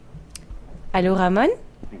Allô Ramon?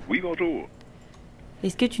 Oui, bonjour.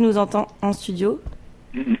 Est-ce que tu nous entends en studio?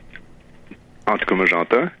 Mhm. En tout cas, moi,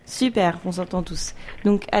 j'entends. Super, on s'entend tous.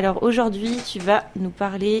 Donc, alors aujourd'hui, tu vas nous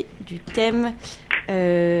parler du thème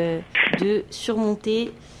de surmonter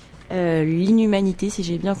l'inhumanité, si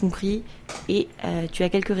j'ai bien compris, et tu as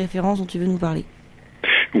quelques références dont tu veux nous parler.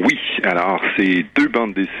 Oui, alors, c'est deux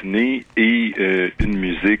bandes dessinées et une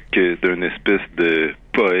musique d'un espèce de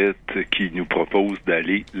poète qui nous propose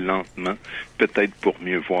d'aller lentement, peut-être pour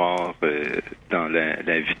mieux voir dans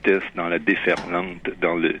la vitesse, dans la déferlante,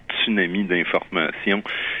 dans le tsunami d'informations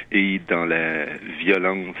et dans la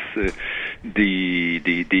violence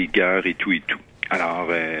des guerres et tout et tout. Alors,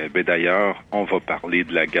 d'ailleurs, on va parler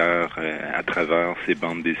de la guerre à travers ces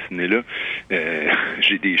bandes dessinées-là.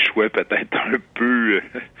 J'ai des choix peut-être un peu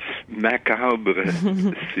macabres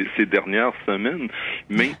ces dernières semaines,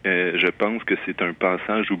 mais je pense que c'est un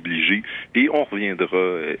passage obligé et on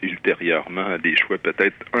reviendra ultérieurement à des choix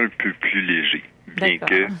peut-être un peu plus légers, bien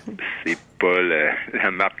que c'est pas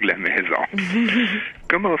la marque de la maison.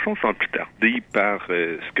 Commençons sans plus tarder par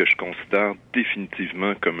ce que je considère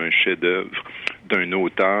définitivement comme un chef-d'œuvre d'un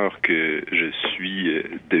auteur que je suis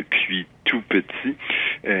depuis tout petit.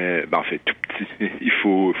 En fait, tout petit, il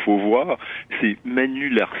faut voir. C'est Manu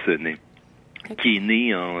Larsenet, qui est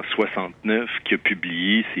né en 69, qui a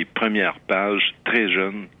publié ses premières pages très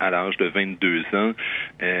jeune, à l'âge de 22 ans,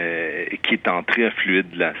 qui est entré à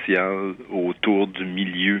Fluide glacial autour du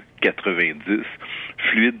milieu 90.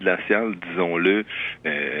 Fluide glacial, disons-le,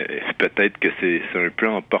 peut-être que c'est un peu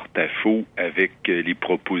en porte-à-faux avec les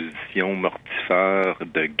propositions mortifères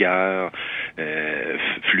de guerre.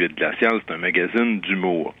 Fluide glacial, c'est un magazine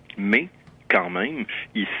d'humour. Mais quand même,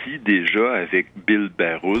 ici déjà avec Bill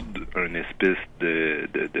Baroud, un espèce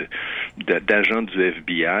d'agent du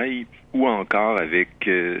FBI, ou encore avec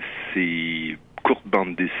ses courtes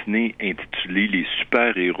bandes dessinées intitulées Les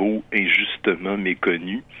super-héros injustement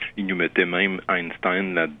méconnus. Il nous mettait même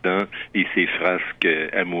Einstein là-dedans et ses frasques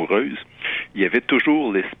amoureuses. Il y avait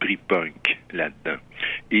toujours l'esprit punk là-dedans.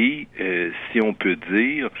 Et si on peut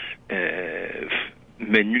dire,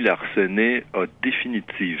 Manu Larsenet a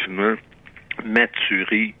définitivement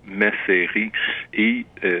macéré et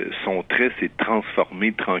son trait s'est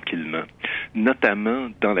transformé tranquillement. Notamment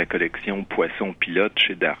dans la collection Poisson Pilote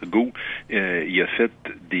chez Dargaud, il a fait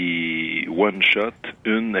des one-shots,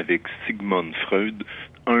 une avec Sigmund Freud,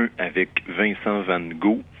 un avec Vincent Van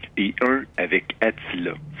Gogh et un avec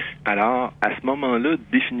Attila. Alors, à ce moment-là,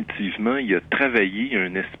 définitivement, il a travaillé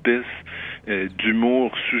une espèce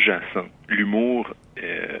d'humour sous-jacent. L'humour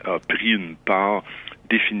a pris une part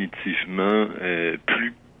définitivement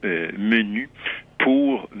plus menu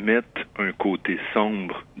pour mettre un côté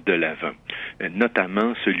sombre de l'avant,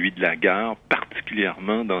 notamment celui de la guerre,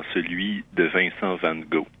 particulièrement dans celui de Vincent Van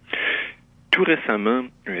Gogh. Tout récemment,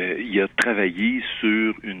 il a travaillé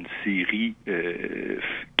sur une série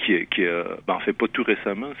qui a, en fait pas tout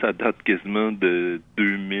récemment, ça date quasiment de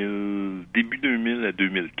début 2000 à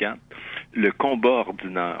 2004, Le combat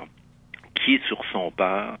ordinaire, qui est sur son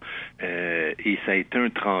père, et ça a été un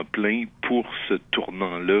tremplin pour ce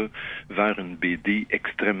tournant-là vers une BD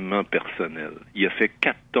extrêmement personnelle. Il a fait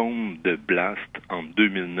 4 tomes de Blast en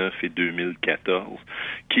 2009 et 2014,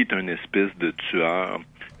 qui est une espèce de tueur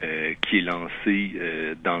qui est lancé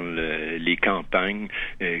dans les campagnes,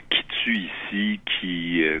 qui tue ici,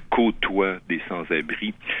 qui côtoie des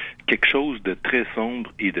sans-abri. Quelque chose de très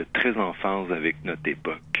sombre et de très en phase avec notre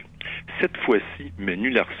époque. Cette fois-ci, Manu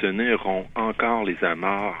Larsenet rompt encore les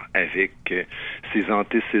amarres avec ses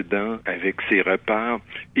antécédents, avec ses repères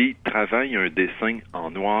et travaille un dessin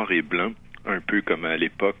en noir et blanc, un peu comme à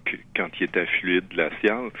l'époque quand il était à Fluide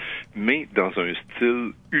glacial, mais dans un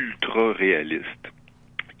style ultra réaliste.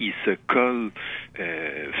 Il se colle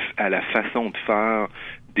à la façon de faire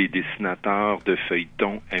des dessinateurs de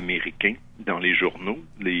feuilletons américains dans les journaux,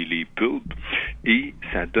 les pulps, et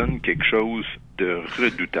ça donne quelque chose de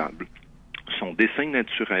redoutable. Son dessin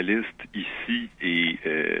naturaliste ici est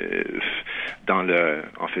dans le...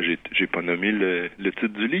 En fait, j'ai pas nommé le titre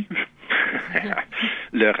du livre.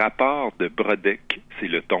 Le rapport de Brodeck, c'est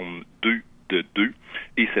le tome 2 de 2,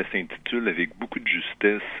 et ça s'intitule avec beaucoup de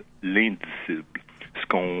justesse « L'indicible ». Ce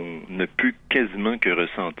qu'on ne peut quasiment que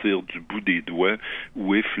ressentir du bout des doigts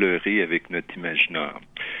ou effleurer avec notre imaginaire.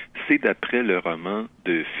 C'est d'après le roman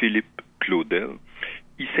de Philippe Claudel.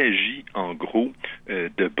 Il s'agit en gros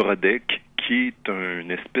de Brodeck, qui est un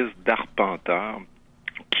espèce d'arpenteur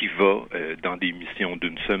qui va, dans des missions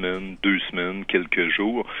d'une semaine, 2 semaines, quelques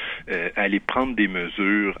jours, aller prendre des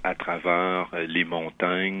mesures à travers les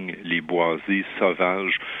montagnes, les boisés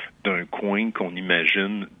sauvages d'un coin qu'on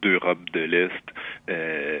imagine d'Europe de l'Est,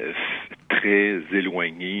 très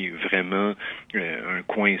éloigné, vraiment un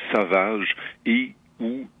coin sauvage, et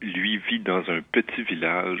où lui vit dans un petit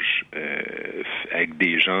village avec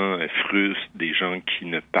des gens frustres, des gens qui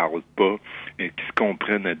ne parlent pas, qui se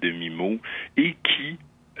comprennent à demi-mot, et qui,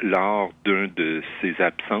 lors d'un de ses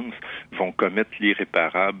absences, vont commettre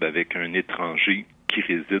l'irréparable avec un étranger qui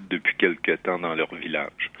réside depuis quelque temps dans leur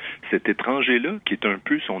village. Cet étranger-là, qui est un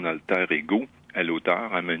peu son alter ego à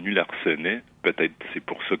l'auteur, à Manu Larsenet, peut-être c'est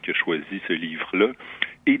pour ça qu'il a choisi ce livre-là,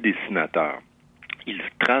 est dessinateur. Il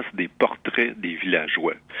trace des portraits des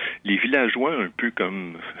villageois. Les villageois, un peu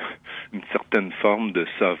comme une certaine forme de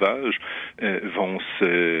sauvage, vont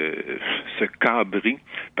se cabrer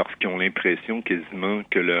parce qu'ils ont l'impression quasiment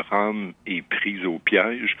que leur âme est prise au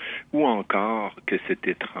piège, ou encore que cet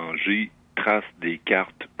étranger trace des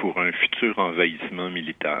cartes pour un futur envahissement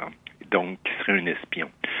militaire, donc qui serait un espion.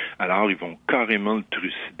 Alors, ils vont carrément le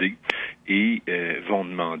trucider et vont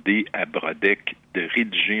demander à Brodeck de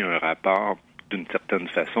rédiger un rapport d'une certaine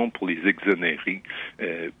façon pour les exonérer,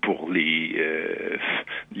 pour les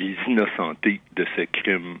innocenter de ce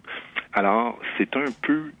crime. Alors, c'est un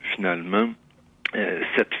peu, finalement,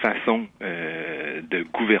 cette façon de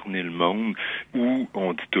gouverner le monde où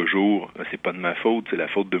on dit toujours c'est pas de ma faute, c'est la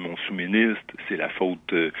faute de mon sous-ministre, c'est la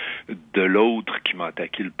faute de l'autre qui m'a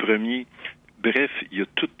attaqué le premier. Bref, il y a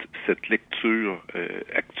toute cette lecture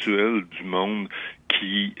actuelle du monde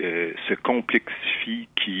qui se complexifie,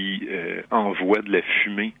 qui envoie de la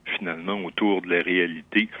fumée finalement autour de la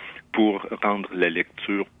réalité pour rendre la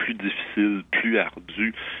lecture plus difficile, plus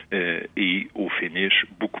ardue et au finish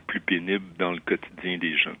beaucoup plus pénible dans le quotidien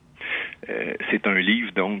des gens. C'est un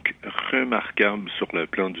livre donc remarquable sur le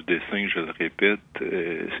plan du dessin, je le répète,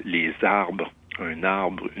 les arbres, un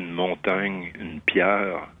arbre, une montagne, une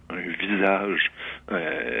pierre, un visage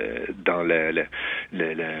dans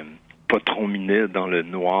pas trop minet dans le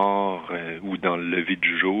noir ou dans le lever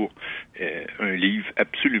du jour, un livre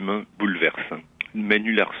absolument bouleversant.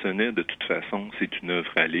 Manu Larsenet, de toute façon, c'est une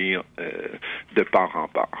œuvre à lire de part en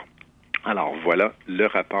part. Alors voilà, le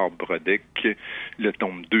rapport Brodeck, le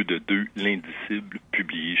tome 2 de 2, l'indicible,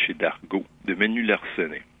 publié chez Dargaud, de Manu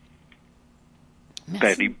Larsenet.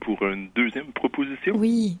 Pareil pour une deuxième proposition?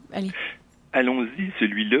 Oui, allez. Allons-y,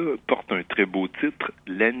 celui-là porte un très beau titre,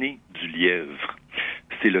 L'année du lièvre.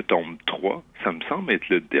 C'est le tome 3, ça me semble être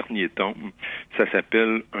le dernier tome. Ça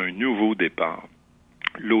s'appelle Un nouveau départ.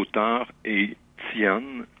 L'auteur est Tian.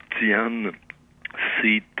 Tian,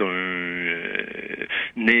 c'est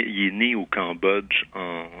il est né au Cambodge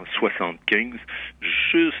en 75,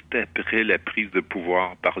 juste après la prise de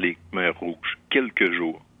pouvoir par les Khmers rouges, quelques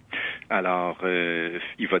jours. Alors,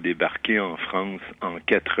 il va débarquer en France en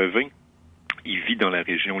 80. Il vit dans la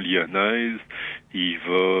région lyonnaise. Il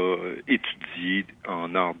va étudier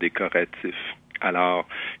en art décoratif. Alors,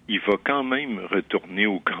 il va quand même retourner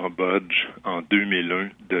au Cambodge en 2001,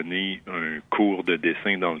 donner un cours de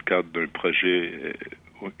dessin dans le cadre d'un projet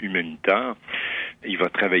humanitaire. Il va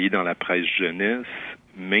travailler dans la presse jeunesse,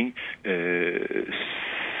 mais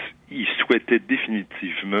il souhaitait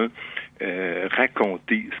définitivement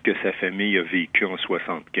raconter ce que sa famille a vécu en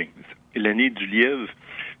 75. L'année du lièvre,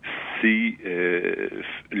 c'est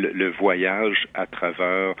le voyage à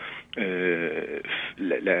travers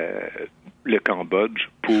le Cambodge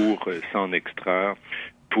pour s'en extraire,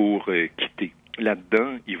 pour quitter.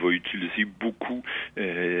 Là-dedans, il va utiliser beaucoup tout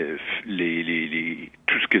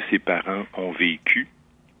ce que ses parents ont vécu.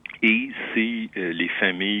 Et c'est les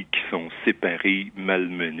familles qui sont séparées,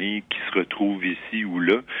 malmenées, qui se retrouvent ici ou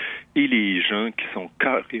là, et les gens qui sont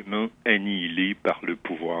carrément annihilés par le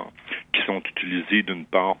pouvoir, qui sont utilisés d'une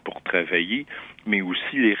part pour travailler, mais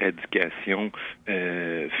aussi l'éradication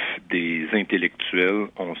des intellectuels.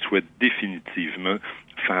 On souhaite définitivement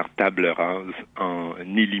faire table rase en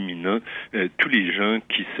éliminant tous les gens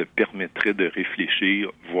qui se permettraient de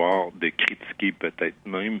réfléchir, voire de critiquer peut-être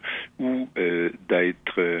même, ou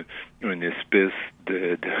d'être une espèce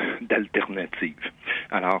d'alternative.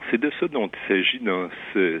 Alors, c'est de ça dont il s'agit dans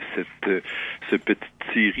cette petite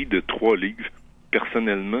série de 3 livres.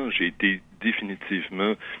 Personnellement, j'ai été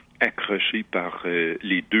définitivement accroché par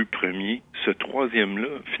les 2 premiers. Ce troisième-là,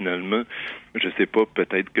 finalement, je sais pas,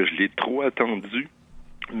 peut-être que je l'ai trop attendu,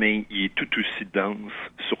 mais il est tout aussi dense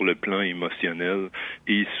sur le plan émotionnel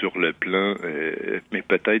et sur le plan, mais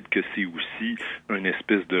peut-être que c'est aussi une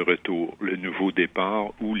espèce de retour, le nouveau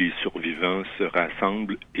départ où les survivants se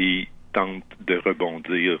rassemblent et tentent de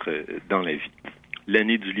rebondir dans la vie.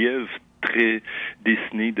 L'année du lièvre, très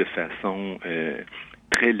dessinée de façon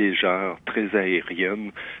très légère, très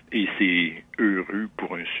aérienne, et c'est heureux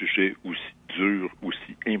pour un sujet aussi dur,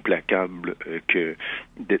 aussi implacable que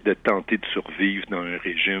de tenter de survivre dans un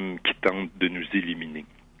régime qui tente de nous éliminer.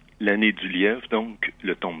 L'année du lièvre, donc,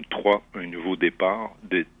 le tome 3, Un nouveau départ,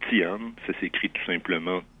 de Tian, ça s'écrit tout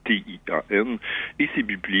simplement T-I-A-N, et c'est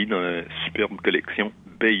publié dans la superbe collection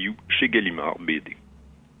Veille chez Gallimard BD.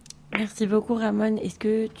 Merci beaucoup, Ramon.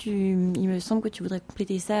 Il me semble que tu voudrais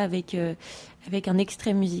compléter ça avec un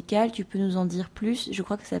extrait musical. Tu peux nous en dire plus? Je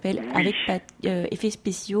crois que ça s'appelle Effets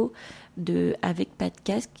spéciaux de Avec pas de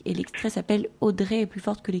casque, et l'extrait s'appelle Audrey est plus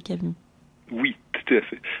forte que les camions. Oui, tout à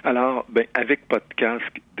fait. Alors, avec pas de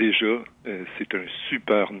casque, déjà, c'est un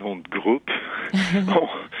super nom de groupe. Bon,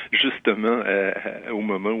 justement, au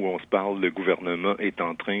moment où on se parle, le gouvernement est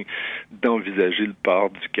en train d'envisager le port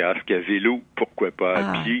du casque à vélo, pourquoi pas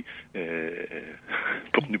à pied,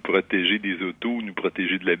 pour nous protéger des autos, nous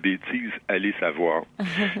protéger de la bêtise, allez savoir.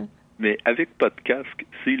 Mais avec pas de casque,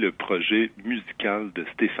 c'est le projet musical de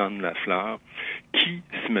Stéphane Lafleur qui,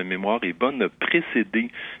 si ma mémoire est bonne, a précédé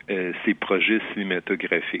ses projets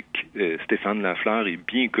cinématographiques. Stéphane Lafleur est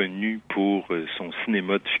bien connu pour son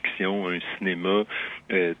cinéma de fiction, un cinéma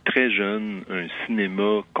très jeune, un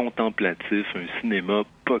cinéma contemplatif, un cinéma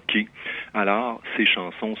poqué. Alors, ses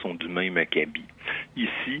chansons sont du même acabit.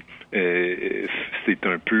 Ici, c'est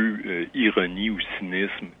un peu ironie ou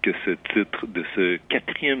cynisme que ce titre de ce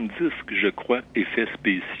 4e disque, je crois, Effets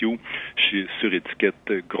spéciaux sur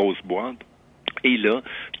étiquette grosse boîte. Et là,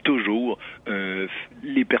 toujours,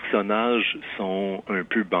 les personnages sont un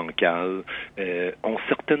peu bancals, ont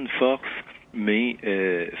certaines forces, mais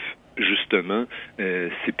justement,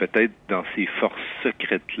 c'est peut-être dans ces forces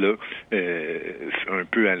secrètes-là, un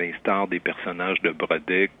peu à l'instar des personnages de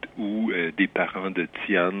Brodeck ou des parents de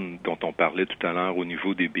Tian, dont on parlait tout à l'heure au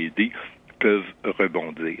niveau des BD, peuvent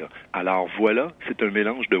rebondir. Alors voilà, c'est un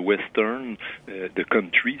mélange de western, de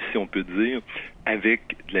country, si on peut dire, avec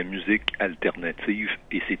de la musique alternative,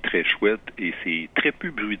 et c'est très chouette, et c'est très peu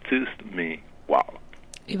bruitiste, mais wow!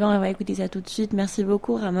 Eh bien, on va écouter ça tout de suite. Merci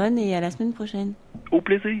beaucoup, Ramon, et à la semaine prochaine. Au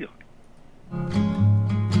plaisir!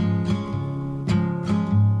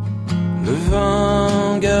 Le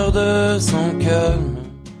vent garde son calme,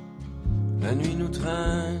 la nuit nous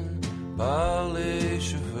traîne par les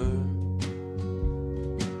cheveux.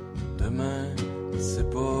 Demain, c'est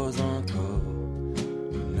pas encore,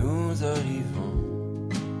 nous arrivons.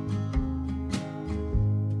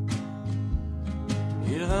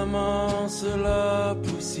 Il ramasse la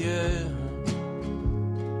poussière,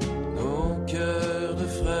 nos cœurs de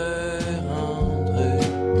frères André,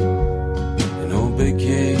 et nos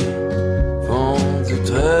béquilles font du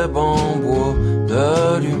très bon bois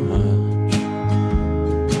d'allumage.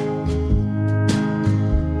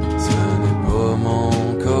 Ce n'est pas mon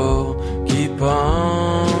corps qui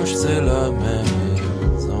penche, c'est la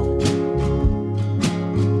maison.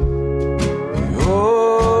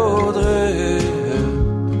 Audrey,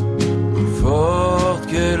 plus forte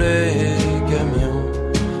que les camions.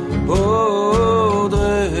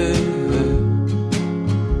 Audrey,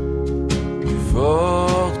 plus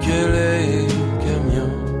forte que les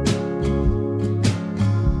camions.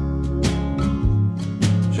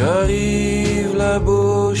 J'arrive la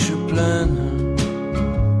bouche pleine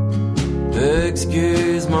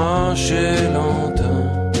d'excuses marcher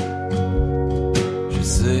longtemps. Je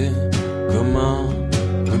sais comment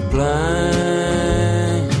me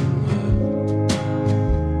plaindre.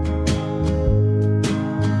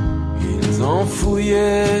 Ils ont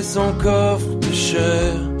fouillé son coffre de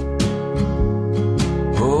chair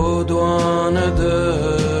aux douanes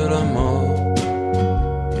de la mort.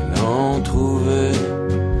 Ils n'ont trouvé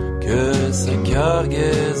que sa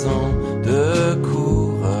cargaison de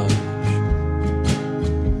courage.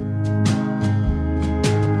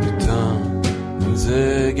 Le temps nous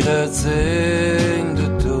égratigne de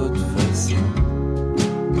toute façon.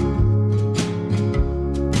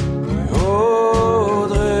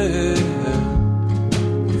 Audrey,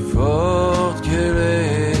 plus forte que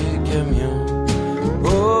les camions.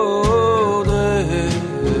 Audrey,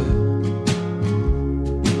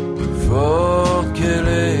 plus forte que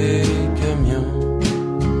les camions.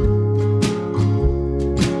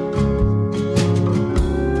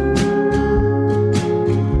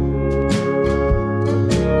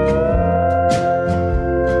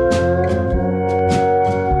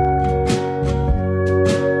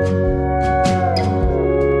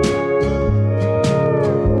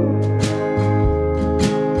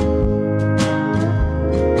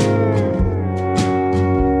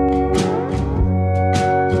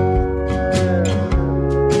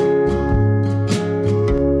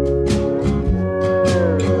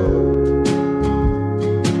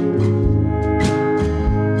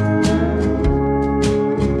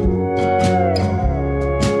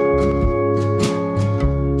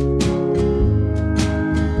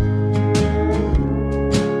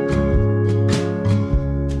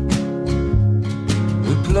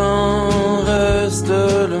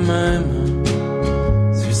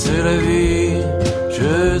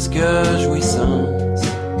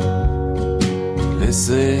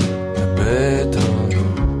 laisser la bête en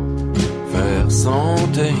eau faire son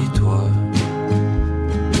territoire.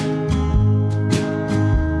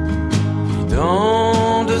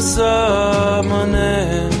 Dans de sa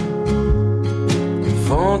monnaie, une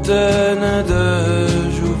fontaine de